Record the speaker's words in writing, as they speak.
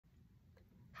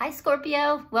Hi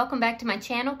Scorpio, welcome back to my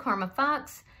channel, Karma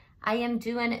Fox. I am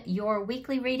doing your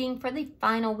weekly reading for the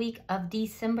final week of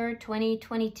December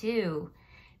 2022.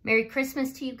 Merry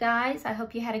Christmas to you guys. I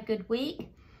hope you had a good week.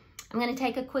 I'm going to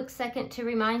take a quick second to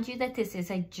remind you that this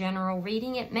is a general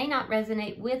reading. It may not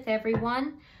resonate with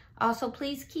everyone. Also,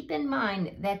 please keep in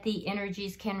mind that the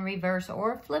energies can reverse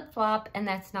or flip-flop, and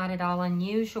that's not at all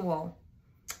unusual.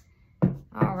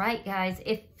 All right, guys,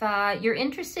 if you're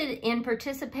interested in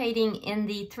participating in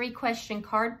the 3-question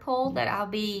card pull that I'll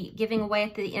be giving away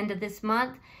at the end of this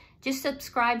month, just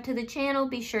subscribe to the channel.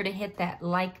 Be sure to hit that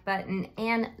like button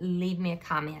and leave me a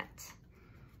comment.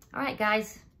 All right,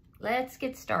 guys, let's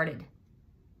get started.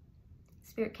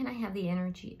 Spirit, can I have the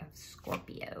energy of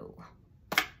Scorpio?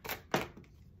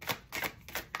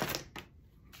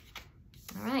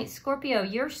 All right, Scorpio,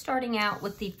 you're starting out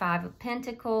with the 5 of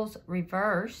Pentacles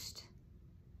reversed.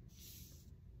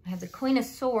 I have the Queen of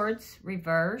Swords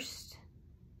reversed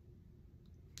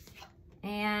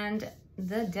and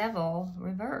the Devil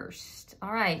reversed.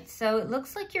 All right, so it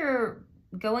looks like you're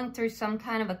going through some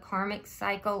kind of a karmic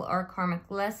cycle or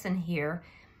karmic lesson here.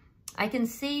 I can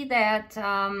see that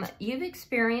you've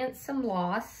experienced some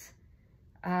loss.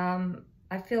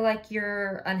 I feel like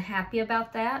you're unhappy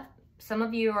about that. Some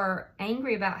of you are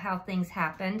angry about how things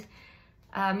happened.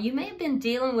 You may have been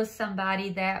dealing with somebody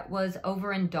that was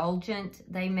overindulgent.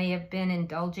 They may have been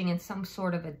indulging in some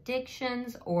sort of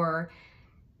addictions, or,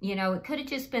 you know, it could have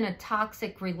just been a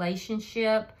toxic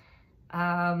relationship.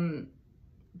 But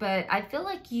I feel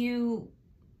like you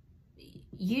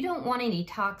don't want any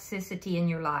toxicity in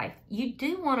your life. You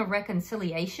do want a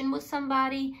reconciliation with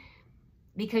somebody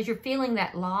because you're feeling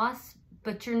that loss,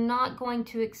 but you're not going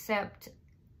to accept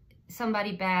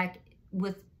somebody back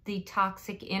with the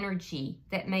toxic energy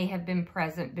that may have been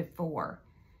present before.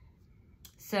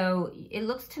 So it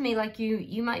looks to me like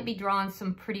you might be drawing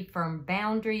some pretty firm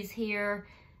boundaries here.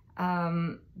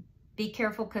 Be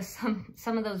careful, because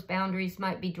some of those boundaries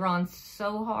might be drawn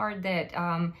so hard that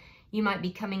you might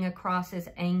be coming across as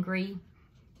angry.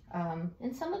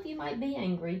 And some of you might be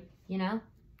angry, you know?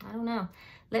 I don't know.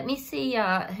 Let me see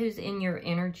who's in your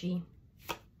energy.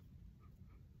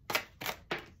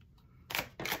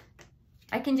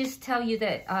 I can just tell you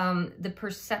that the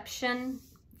perception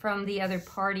from the other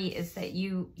party is that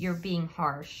you're being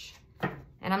harsh.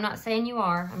 And I'm not saying you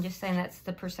are. I'm just saying that's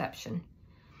the perception.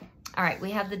 All right,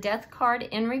 we have the Death card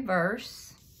in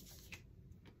reverse.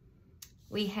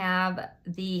 We have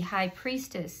the High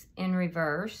Priestess in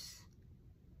reverse.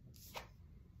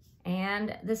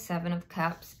 And the 7 of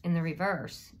Cups in the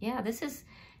reverse. Yeah, this is,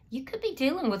 you could be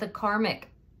dealing with a karmic,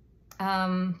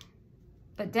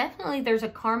 but definitely there's a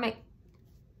karmic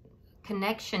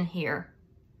connection here.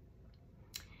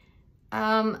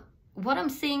 What I'm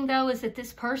seeing though is that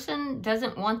this person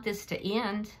doesn't want this to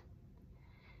end,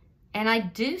 and I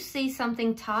do see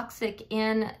something toxic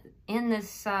in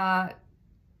this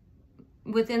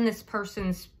within this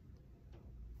person's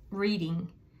reading.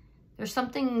 There's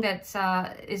something that's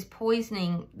is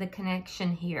poisoning the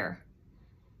connection here.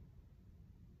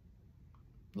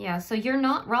 Yeah, so you're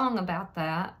not wrong about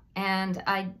that. And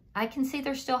I can see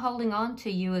they're still holding on to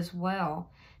you as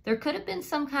well. There could have been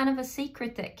some kind of a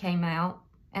secret that came out,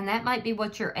 and that might be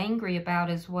what you're angry about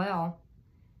as well.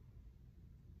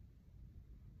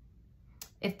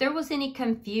 If there was any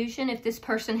confusion, if this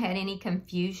person had any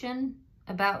confusion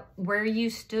about where you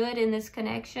stood in this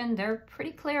connection, they're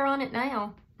pretty clear on it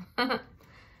now. All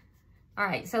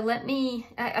right, so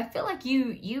I feel like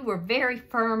you were very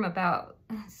firm about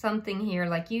something here.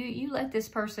 Like you let this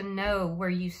person know where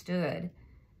you stood.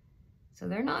 So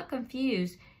they're not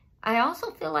confused. I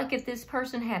also feel like if this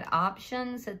person had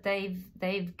options, that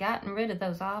they've gotten rid of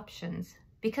those options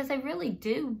because they really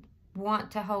do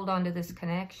want to hold on to this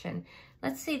connection.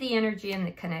 Let's see the energy in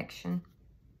the connection.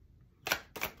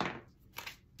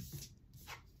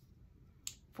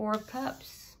 4 of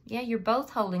Cups. Yeah, you're both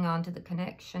holding on to the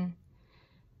connection.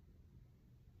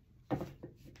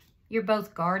 You're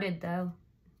both guarded though.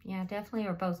 Yeah, definitely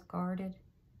are both guarded.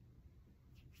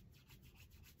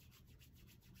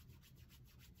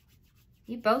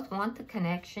 You both want the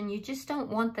connection. You just don't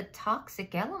want the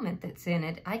toxic element that's in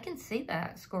it. I can see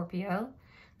that, Scorpio.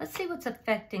 Let's see what's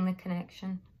affecting the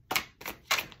connection.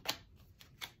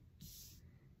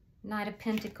 Knight of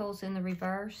Pentacles in the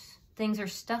reverse. Things are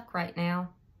stuck right now.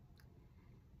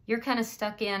 You're kind of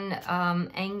stuck in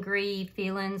angry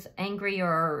feelings, angry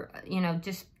or, you know,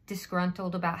 just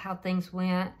disgruntled about how things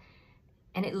went.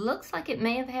 And it looks like it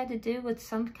may have had to do with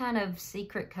some kind of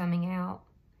secret coming out.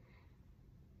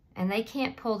 And they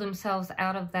can't pull themselves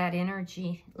out of that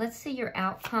energy. Let's see your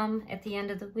outcome at the end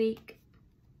of the week.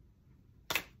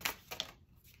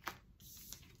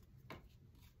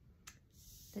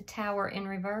 The Tower in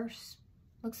reverse.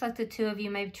 Looks like the two of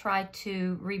you may try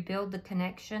to rebuild the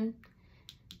connection,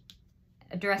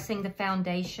 addressing the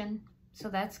foundation. So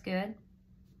that's good.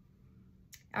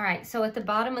 All right, so at the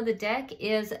bottom of the deck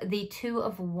is the Two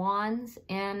of Wands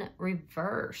in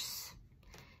reverse.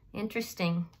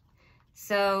 Interesting.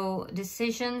 So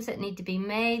decisions that need to be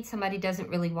made. Somebody doesn't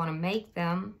really want to make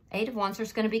them. Eight of Wands,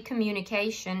 there's going to be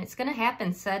communication. It's going to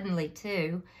happen suddenly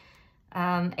too.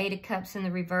 Eight of Cups in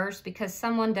the reverse because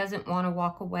someone doesn't want to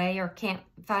walk away or can't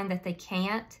find that they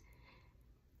can't.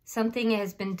 Something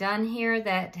has been done here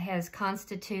that has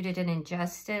constituted an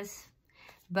injustice,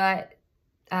 but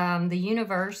the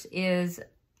universe is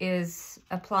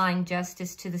applying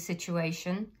justice to the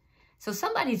situation. So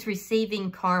somebody's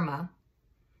receiving karma.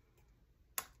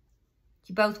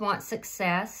 You both want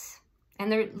success.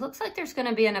 And there looks like there's going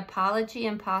to be an apology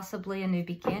and possibly a new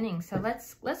beginning. So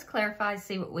let's clarify,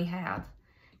 see what we have.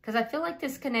 Because I feel like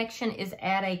this connection is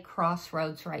at a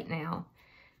crossroads right now.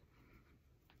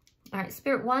 All right,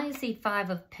 Spirit, why is the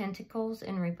Five of Pentacles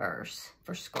in reverse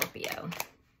for Scorpio?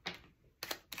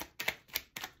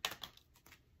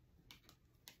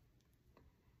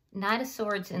 Knight of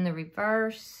Swords in the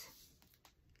reverse.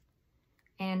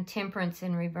 And Temperance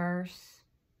in reverse.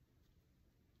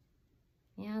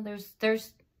 Yeah,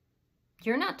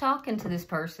 you're not talking to this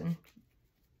person.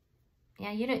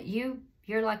 Yeah,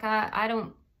 you're like, I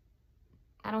don't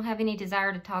have any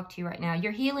desire to talk to you right now.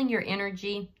 You're healing your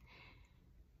energy.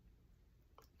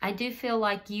 I do feel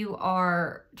like you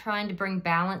are trying to bring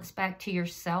balance back to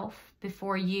yourself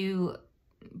before you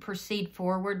proceed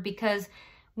forward, because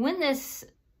when this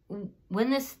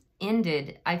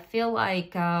ended, I feel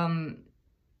like it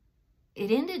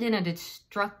ended in a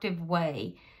destructive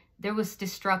way. There was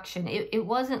destruction. It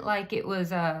wasn't like it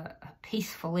was a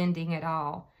peaceful ending at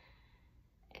all.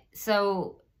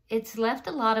 So it's left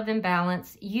a lot of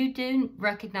imbalance. You do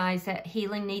recognize that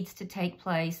healing needs to take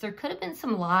place. There could have been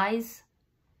some lies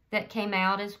that came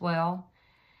out as well.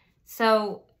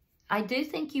 So I do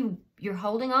think you're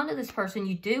holding on to this person.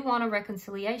 You do want a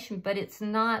reconciliation, but it's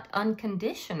not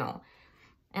unconditional.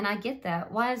 And I get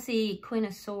that. Why is the Queen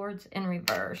of Swords in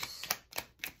reverse?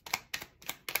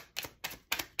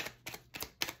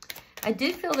 I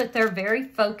do feel that they're very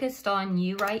focused on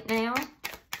you right now.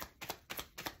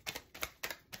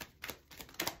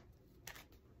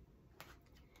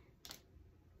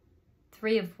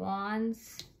 Three of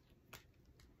Wands.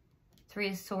 Three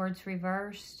of Swords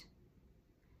reversed.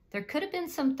 There could have been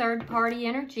some third-party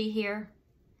energy here.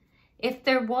 If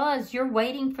there was, you're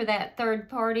waiting for that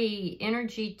third-party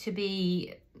energy to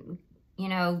be,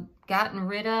 gotten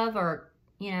rid of or,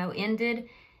 ended.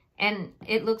 And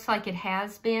it looks like it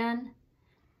has been.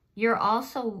 You're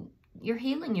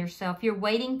healing yourself. You're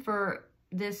waiting for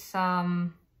this,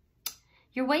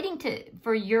 you're waiting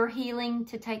for your healing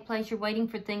to take place. You're waiting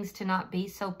for things to not be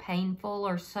so painful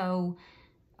or so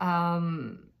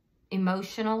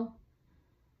emotional.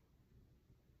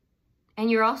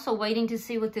 And you're also waiting to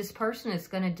see what this person is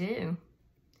going to do.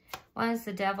 Why is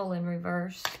the Devil in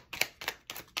reverse?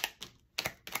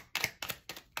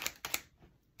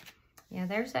 Yeah,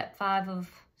 there's that five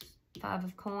of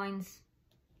coins.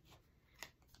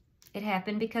 It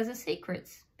happened because of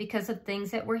secrets, because of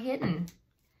things that were hidden.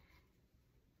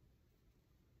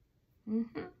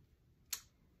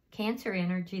 Cancer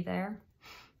energy there.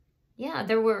 Yeah,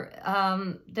 there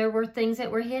were things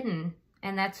that were hidden,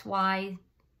 and that's why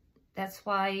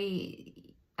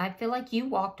I feel like you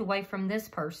walked away from this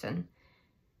person.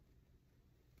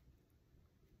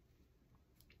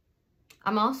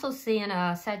 I'm also seeing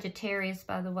a Sagittarius,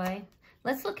 by the way.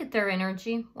 Let's look at their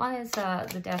energy. Why is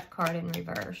the Death card in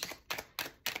reverse?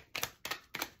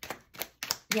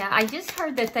 Yeah, I just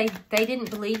heard that they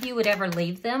didn't believe you would ever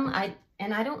leave them.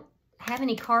 And I don't have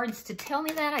any cards to tell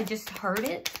me that. I just heard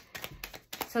it.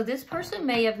 So this person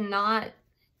may have not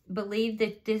believed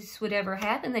that this would ever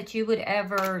happen, that you would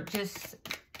ever just,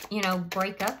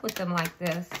 break up with them like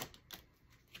this.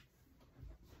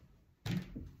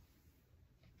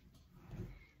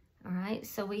 All right,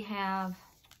 so we have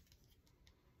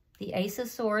the Ace of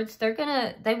Swords. They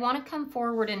want to come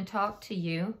forward and talk to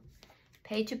you.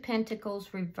 Page of Pentacles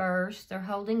reversed. They're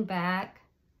holding back.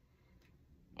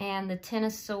 And the Ten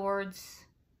of Swords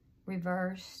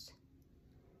reversed.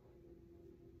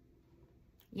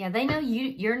 Yeah, they know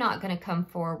you're not going to come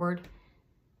forward.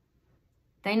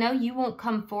 They know you won't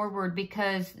come forward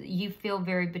because you feel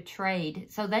very betrayed.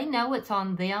 So they know it's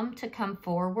on them to come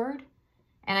forward.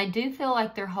 And I do feel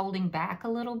like they're holding back a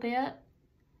little bit.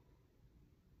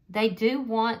 They do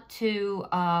want to,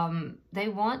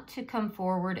 come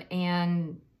forward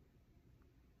and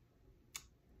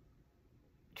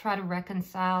try to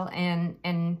reconcile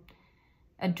and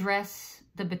address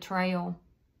the betrayal.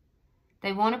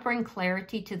 They want to bring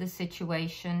clarity to the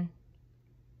situation.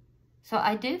 So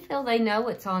I do feel they know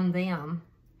it's on them.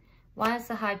 Why is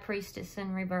the High Priestess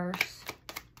in reverse?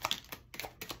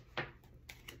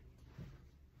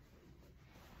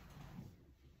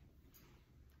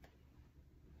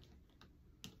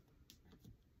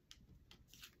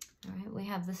 All right, we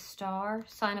have the Star,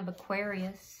 sign of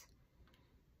Aquarius.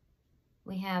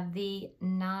 We have the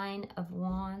Nine of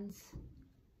Wands.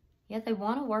 Yeah, they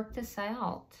want to work this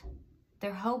out.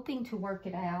 They're hoping to work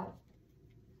it out.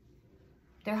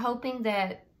 They're hoping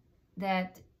that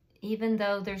even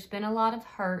though there's been a lot of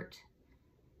hurt,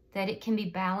 that it can be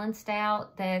balanced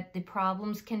out, that the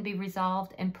problems can be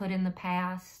resolved and put in the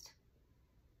past.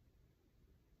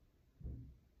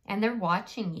 And they're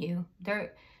watching you.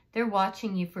 They're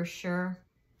watching you for sure.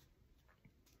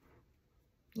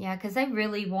 Yeah, because they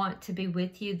really want to be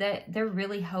with you. They're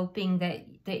really hoping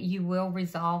that you will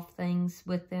resolve things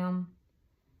with them.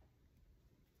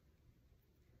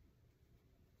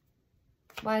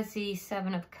 Why is the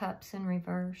Seven of Cups in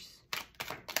reverse?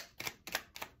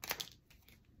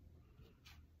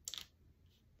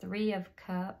 Three of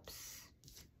Cups.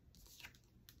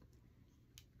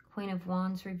 Queen of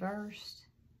Wands reversed.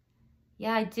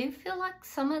 Yeah, I do feel like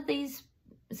some of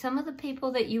the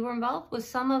people that you were involved with,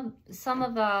 some of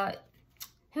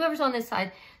whoever's on this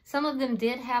side, some of them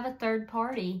did have a third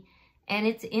party, and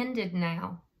it's ended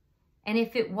now. And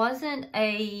if it wasn't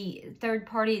a third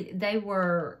party, they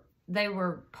were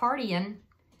partying.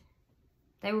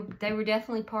 They were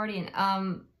definitely partying.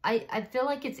 I feel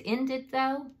like it's ended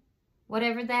though.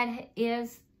 Whatever that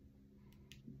is,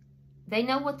 they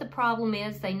know what the problem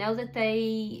is. They know that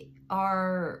they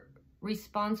are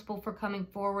responsible for coming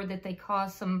forward, that they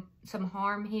caused some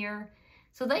harm here.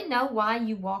 So they know why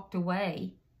you walked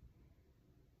away.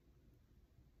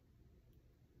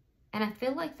 And I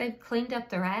feel like they've cleaned up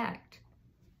their act.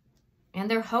 And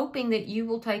they're hoping that you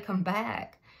will take them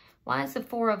back. Why is the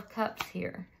Four of Cups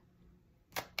here?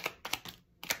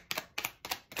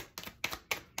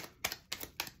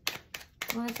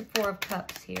 Why is the Four of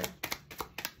Cups here?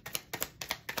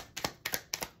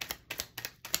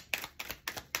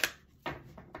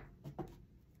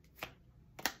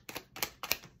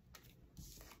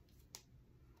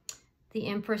 The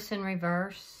Empress in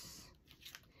reverse.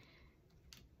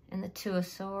 And the Two of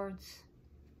Swords.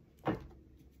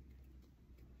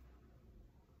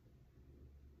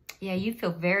 Yeah, you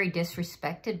feel very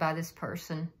disrespected by this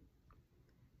person.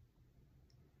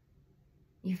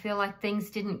 You feel like things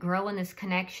didn't grow in this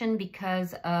connection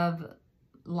because of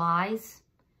lies,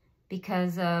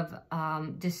 because of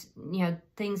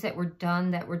things that were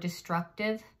done that were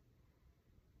destructive.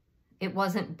 It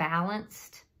wasn't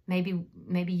balanced. Maybe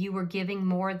you were giving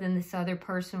more than this other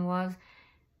person was.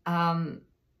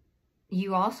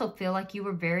 You also feel like you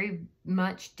were very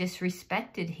much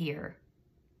disrespected here.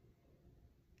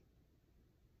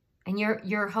 And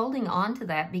you're holding on to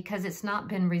that because it's not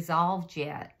been resolved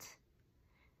yet.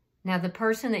 Now, the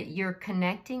person that you're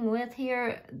connecting with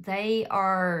here, they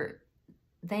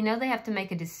know they have to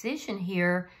make a decision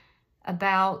here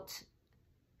about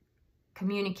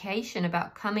communication,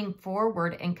 about coming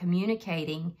forward and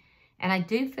communicating. And I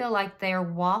do feel like they're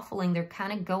waffling. They're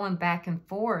kind of going back and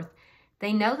forth.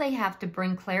 They know they have to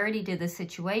bring clarity to the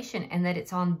situation and that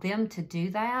it's on them to do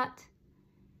that.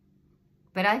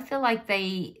 But I feel like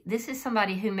this is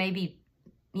somebody who maybe,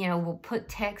 will put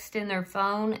text in their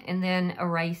phone and then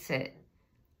erase it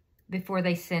before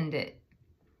they send it.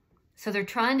 So they're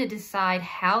trying to decide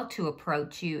how to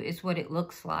approach you is what it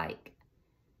looks like.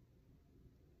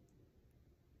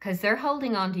 Because they're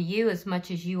holding on to you as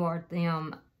much as you are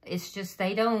them. It's just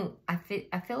they don't, I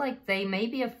feel like they may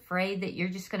be afraid that you're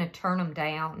just going to turn them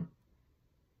down.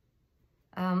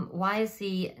 Why is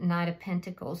the Knight of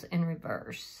Pentacles in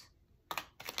reverse?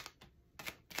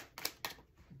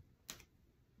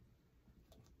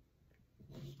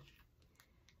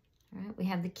 All right, we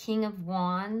have the King of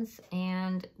Wands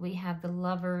and we have the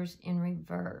Lovers in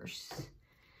reverse.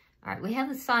 All right, we have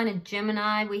the sign of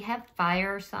Gemini. We have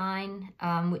fire sign,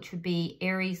 which would be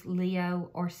Aries, Leo,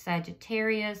 or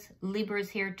Sagittarius. Libra is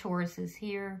here, Taurus is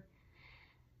here.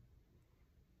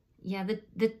 Yeah,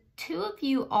 the two of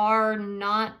you are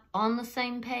not on the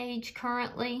same page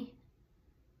currently.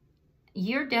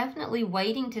 You're definitely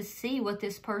waiting to see what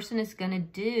this person is going to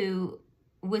do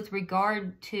with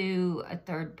regard to a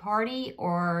third party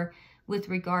or with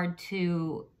regard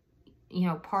to,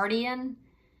 partying.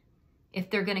 If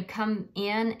they're going to come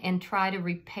in and try to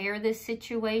repair this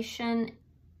situation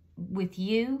with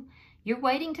you, you're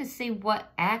waiting to see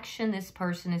what action this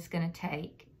person is going to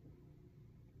take.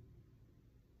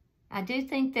 I do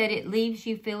think that it leaves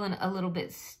you feeling a little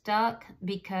bit stuck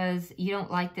because you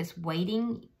don't like this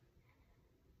waiting.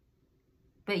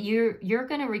 But you're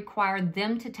going to require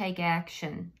them to take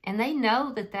action. And they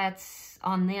know that that's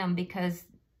on them because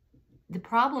the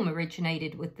problem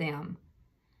originated with them.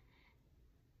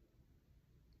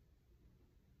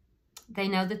 They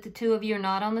know that the two of you are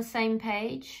not on the same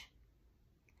page.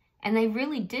 And they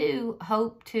really do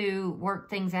hope to work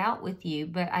things out with you.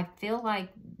 But I feel like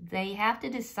they have to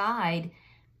decide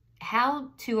how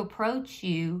to approach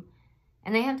you.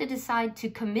 And they have to decide to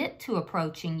commit to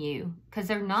approaching you because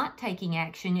they're not taking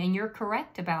action, and you're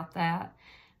correct about that.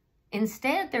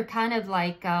 Instead, they're kind of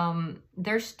like,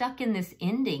 they're stuck in this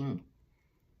ending.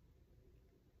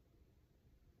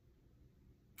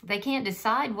 They can't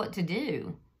decide what to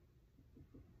do.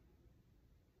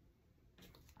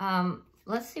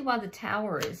 Let's see why the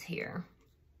Tower is here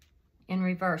in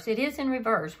reverse. It is in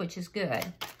reverse, which is good.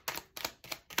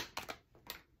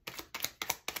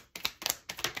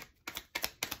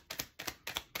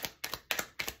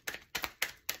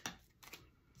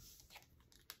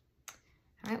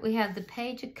 All right, we have the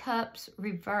Page of Cups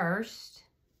reversed.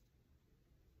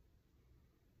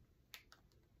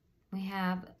 We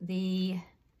have the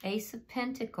Ace of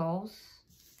Pentacles.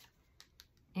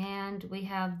 And we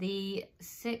have the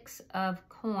Six of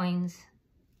Coins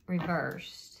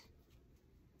reversed.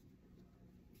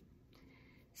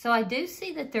 So I do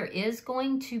see that there is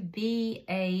going to be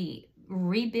a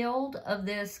rebuild of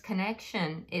this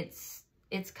connection. It's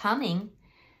coming,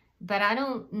 but I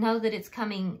don't know that it's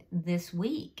coming this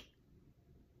week.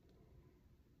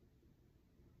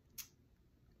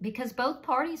 Because both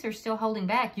parties are still holding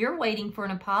back. You're waiting for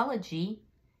an apology.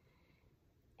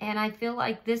 And I feel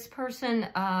like this person,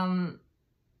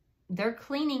 they're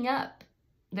cleaning up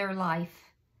their life.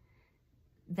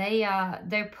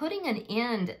 They're putting an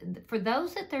end. For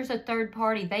those that there's a third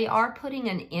party, they are putting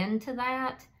an end to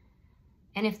that.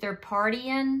 And if they're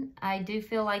partying, I do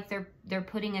feel like they're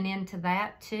putting an end to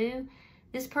that too.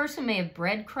 This person may have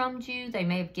breadcrumbed you. They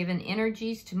may have given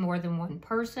energies to more than one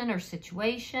person or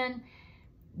situation.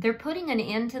 They're putting an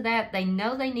end to that. They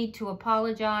know they need to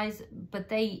apologize, but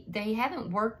they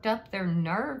haven't worked up their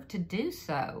nerve to do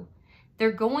so.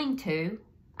 They're going to.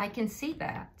 I can see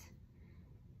that.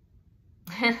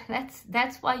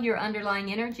 That's why your underlying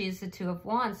energy is the Two of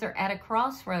Wands. They're at a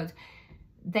crossroads.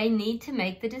 They need to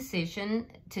make the decision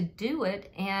to do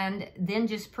it and then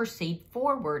just proceed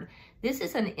forward. This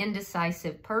is an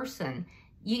indecisive person.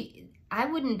 I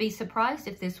wouldn't be surprised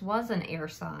if this was an air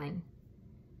sign.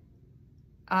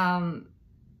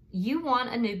 You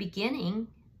want a new beginning,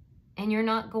 and you're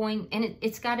not going, and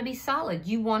it's got to be solid.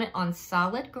 You want it on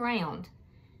solid ground.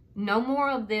 No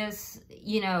more of this,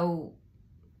 you know,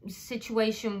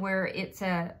 situation where it's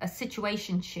a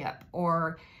situationship,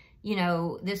 or, you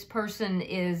know, this person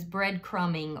is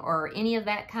breadcrumbing or any of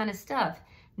that kind of stuff.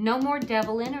 No more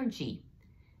devil energy.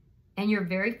 And you're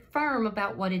very firm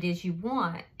about what it is you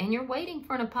want, and you're waiting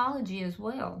for an apology as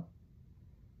well.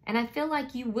 And I feel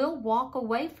like you will walk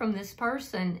away from this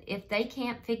person if they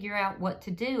can't figure out what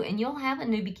to do, and you'll have a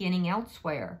new beginning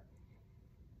elsewhere.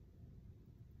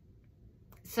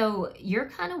 So you're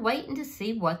kind of waiting to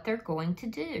see what they're going to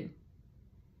do.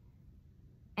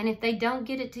 And if they don't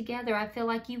get it together, I feel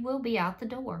like you will be out the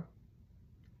door.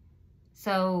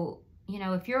 So, you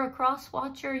know, if you're a cross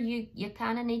watcher, you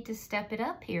kind of need to step it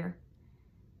up here.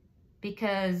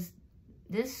 Because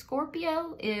this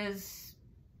Scorpio is...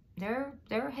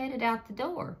 They're headed out the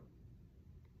door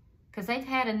because they've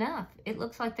had enough. It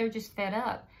looks like they're just fed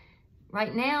up.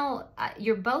 Right now,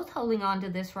 you're both holding on to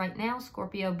this right now,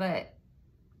 Scorpio, but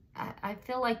I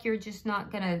feel like you're just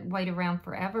not going to wait around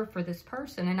forever for this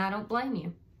person, and I don't blame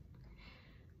you.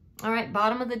 All right,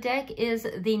 bottom of the deck is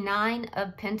the Nine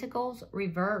of Pentacles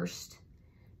reversed.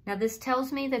 Now, this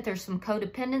tells me that there's some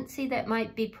codependency that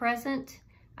might be present.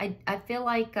 I feel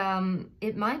like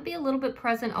it might be a little bit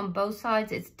present on both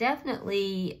sides. It's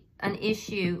definitely an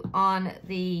issue on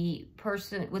the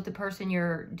person, with the person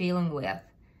you're dealing with.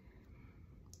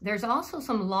 There's also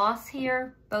some loss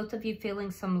here. Both of you feeling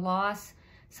some loss.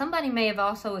 Somebody may have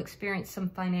also experienced some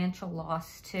financial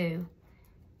loss too,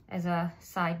 as a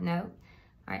side note.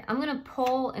 All right, I'm going to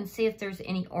pull and see if there's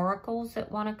any oracles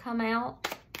that want to come out.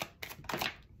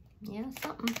 Yeah,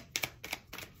 something.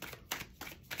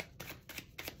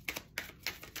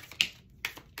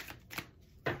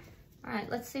 All right,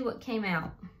 let's see what came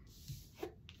out.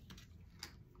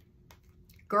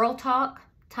 Girl talk,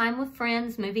 time with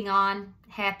friends, moving on,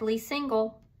 happily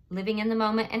single, living in the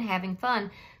moment and having fun.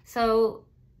 So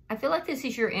I feel like this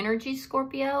is your energy,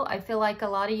 Scorpio. I feel like a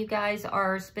lot of you guys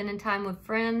are spending time with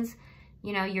friends.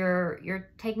 You know, you're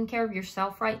taking care of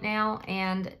yourself right now,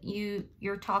 and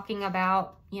you're talking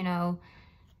about, you know,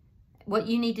 what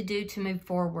you need to do to move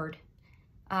forward.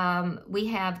 We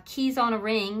have keys on a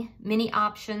ring, many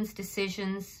options,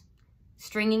 decisions,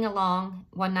 stringing along,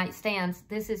 one night stands.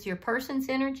 This is your person's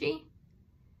energy.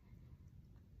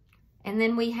 And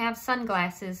then we have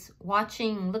sunglasses,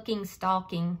 watching, looking,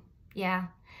 stalking. Yeah.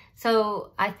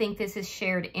 So I think this is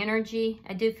shared energy.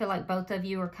 I do feel like both of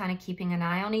you are kind of keeping an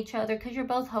eye on each other because you're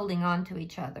both holding on to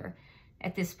each other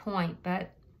at this point.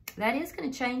 But that is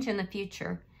going to change in the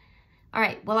future. All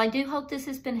right. Well, I do hope this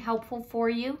has been helpful for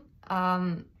you.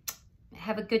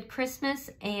 Have a good Christmas.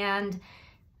 And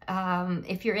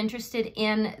if you're interested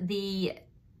in the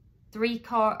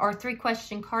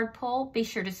 3-question card pull, be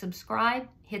sure to subscribe,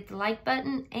 hit the like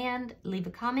button, and leave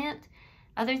a comment.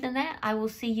 Other than that, I will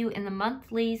see you in the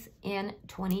monthlies in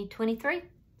 2023.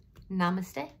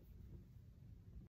 Namaste.